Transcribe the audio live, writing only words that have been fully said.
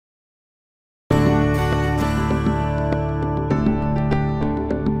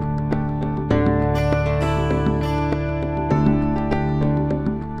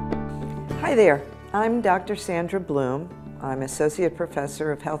Hi there, I'm Dr. Sandra Bloom. I'm Associate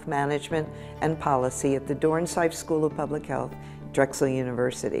Professor of Health Management and Policy at the Dornsife School of Public Health, Drexel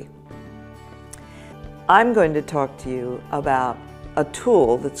University. I'm going to talk to you about a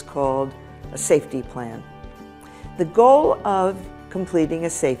tool that's called a safety plan. The goal of completing a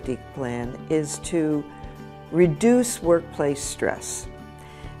safety plan is to reduce workplace stress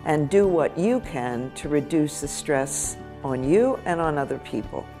and do what you can to reduce the stress on you and on other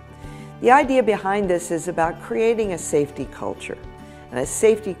people. The idea behind this is about creating a safety culture. And a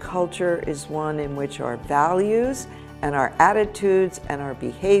safety culture is one in which our values and our attitudes and our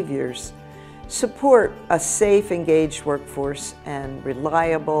behaviors support a safe, engaged workforce and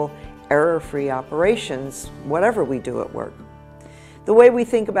reliable, error-free operations, whatever we do at work. The way we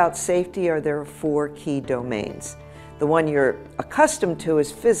think about safety there are four key domains. The one you're accustomed to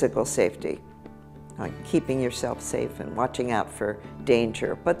is physical safety, like keeping yourself safe and watching out for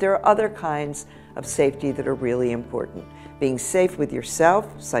danger. But there are other kinds of safety that are really important. Being safe with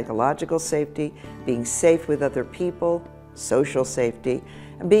yourself, psychological safety, being safe with other people, social safety,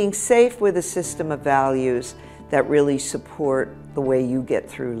 and being safe with a system of values that really support the way you get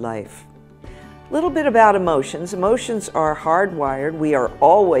through life. A little bit about emotions. Emotions are hardwired. We are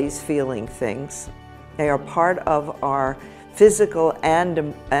always feeling things. They are part of our physical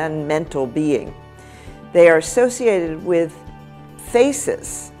and mental being. They are associated with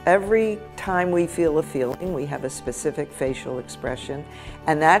faces. Every time we feel a feeling, we have a specific facial expression,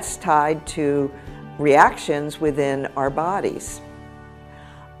 and that's tied to reactions within our bodies.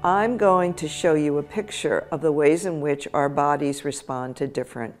 I'm going to show you a picture of the ways in which our bodies respond to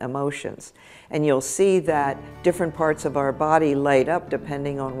different emotions. And you'll see that different parts of our body light up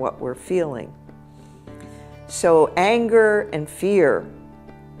depending on what we're feeling. So anger and fear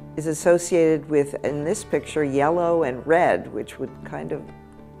is associated with, in this picture, yellow and red, which would kind of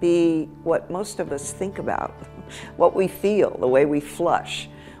be what most of us think about, what we feel, the way we flush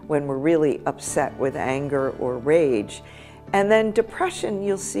when we're really upset with anger or rage. And then depression,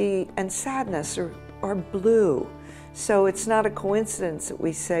 you'll see, and sadness are blue. So it's not a coincidence that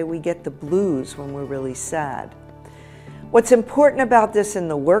we say we get the blues when we're really sad. What's important about this in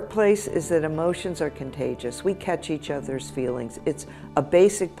the workplace is that emotions are contagious. We catch each other's feelings. It's a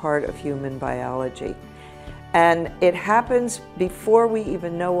basic part of human biology. And it happens before we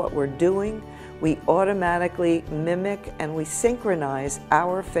even know what we're doing. We automatically mimic and we synchronize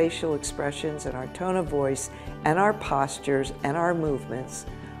our facial expressions and our tone of voice and our postures and our movements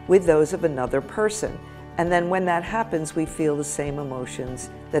with those of another person. And then when that happens, we feel the same emotions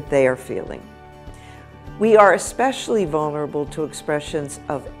that they are feeling. We are especially vulnerable to expressions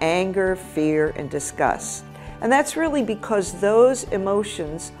of anger, fear, and disgust. And that's really because those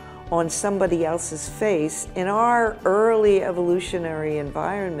emotions on somebody else's face in our early evolutionary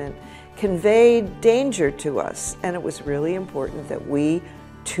environment conveyed danger to us. And it was really important that we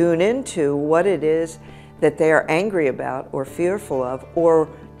tune into what it is that they are angry about or fearful of or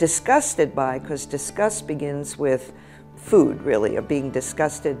disgusted by, because disgust begins with food, really, of being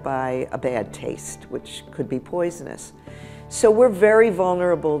disgusted by a bad taste, which could be poisonous. So we're very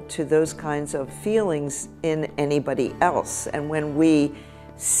vulnerable to those kinds of feelings in anybody else. And when we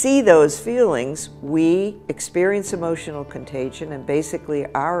see those feelings, we experience emotional contagion, and basically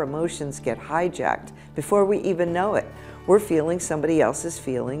our emotions get hijacked before we even know it. We're feeling somebody else's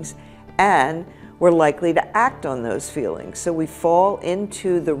feelings, and we're likely to act on those feelings. So we fall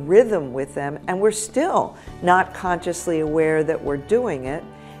into the rhythm with them, and we're still not consciously aware that we're doing it.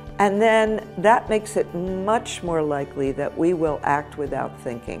 And then that makes it much more likely that we will act without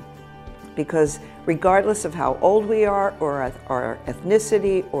thinking. Because regardless of how old we are, or our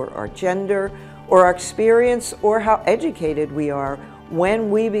ethnicity, or our gender, or our experience, or how educated we are, when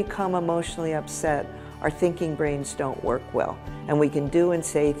we become emotionally upset, our thinking brains don't work well, and we can do and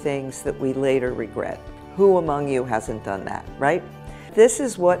say things that we later regret. Who among you hasn't done that, right? This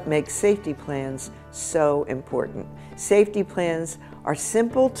is what makes safety plans so important. Safety plans are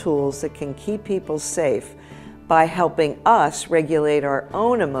simple tools that can keep people safe by helping us regulate our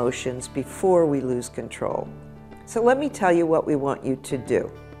own emotions before we lose control. So let me tell you what we want you to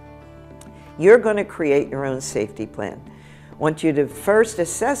do. You're going to create your own safety plan. I want you to first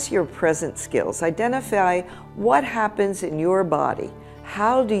assess your present skills. Identify what happens in your body.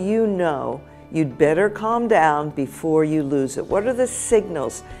 How do you know you'd better calm down before you lose it? What are the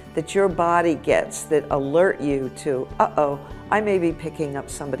signals that your body gets that alert you to, uh-oh, I may be picking up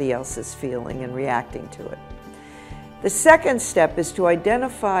somebody else's feeling and reacting to it? The second step is to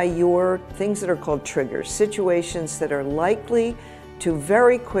identify your things that are called triggers, situations that are likely to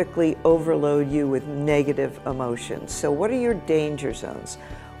very quickly overload you with negative emotions. So what are your danger zones?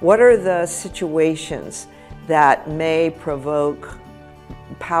 What are the situations that may provoke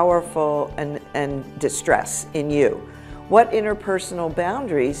powerful and distress in you? What interpersonal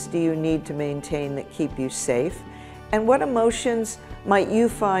boundaries do you need to maintain that keep you safe? And what emotions might you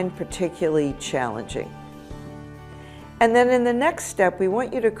find particularly challenging? And then in the next step, we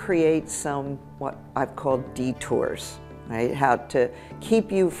want you to create some, what I've called detours, right? How to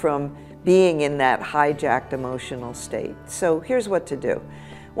keep you from being in that hijacked emotional state. So here's what to do.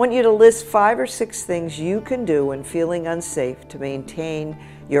 I want you to list 5 or 6 things you can do when feeling unsafe to maintain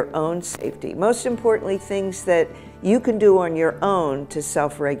your own safety. Most importantly, things that you can do on your own to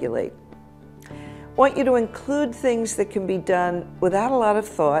self-regulate. I want you to include things that can be done without a lot of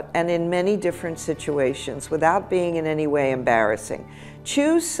thought and in many different situations without being in any way embarrassing.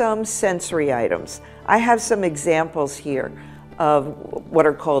 Choose some sensory items. I have some examples here of what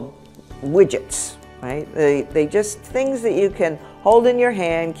are called widgets, right? They just things that you can hold in your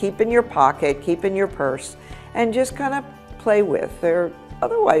hand, keep in your pocket, keep in your purse, and just kind of play with. They're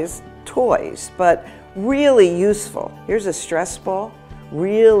otherwise toys, but really useful. Here's a stress ball.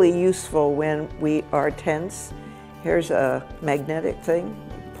 Really useful when we are tense. Here's a magnetic thing,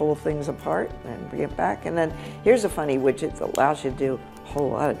 pull things apart and bring it back. And then here's a funny widget that allows you to do a whole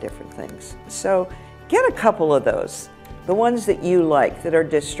lot of different things. So get a couple of those, the ones that you like, that are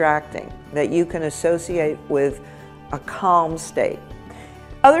distracting, that you can associate with a calm state.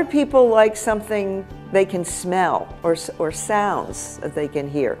 Other people like something they can smell, or sounds that they can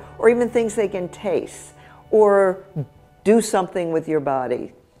hear, or even things they can taste, or do something with your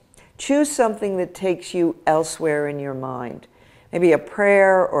body. Choose something that takes you elsewhere in your mind. Maybe a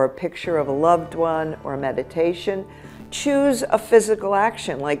prayer or a picture of a loved one or a meditation. Choose a physical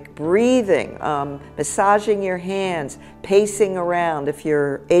action like breathing, massaging your hands, pacing around if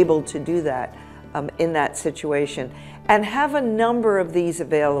you're able to do that in that situation. And have a number of these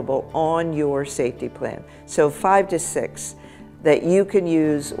available on your safety plan. So 5 to 6. That you can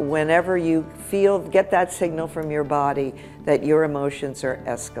use whenever you get that signal from your body that your emotions are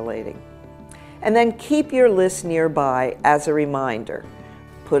escalating. And then keep your list nearby as a reminder.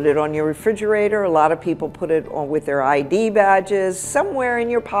 Put it on your refrigerator. A lot of people put it on with their ID badges, somewhere in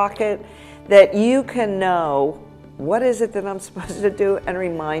your pocket, that you can know what is it that I'm supposed to do, and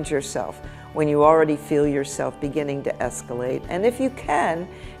remind yourself when you already feel yourself beginning to escalate. And if you can,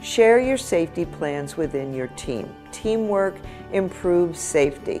 share your safety plans within your team. Teamwork improves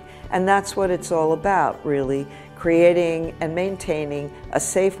safety, and that's what it's all about, really, creating and maintaining a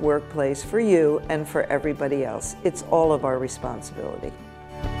safe workplace for you and for everybody else. It's all of our responsibility.